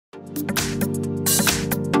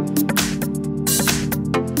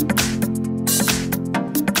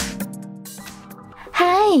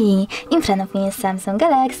Hi! In front of me is Samsung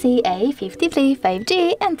Galaxy A53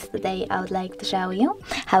 5G, and today I would like to show you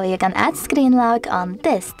how you can add screen lock on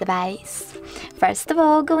this device. First of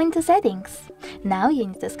all, go into Settings. Now you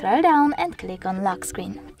need to scroll down and click on Lock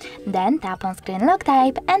Screen. Then tap on Screen Lock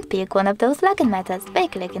Type and pick one of those login methods by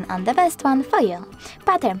clicking on the best one for you,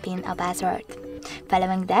 pattern, PIN or password.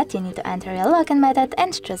 Following that, you need to enter your login method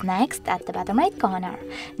and choose Next at the bottom right corner.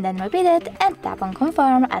 Then repeat it and tap on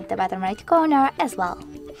Confirm at the bottom right corner as well.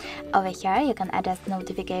 Over here, you can adjust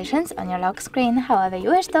notifications on your lock screen however you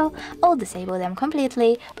wish to, or disable them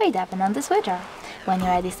completely by tapping on the switcher. When you're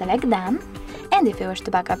ready, select Done. And if you wish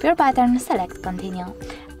to back up your pattern, select Continue.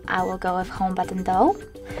 I will go with Home button though.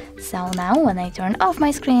 So now when I turn off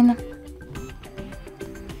my screen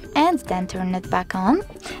and then turn it back on,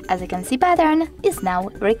 as you can see, pattern is now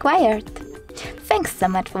required. Thanks so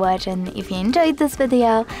much for watching. If you enjoyed this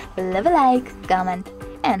video, leave a like, comment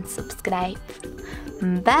and subscribe.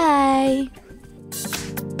 Bye!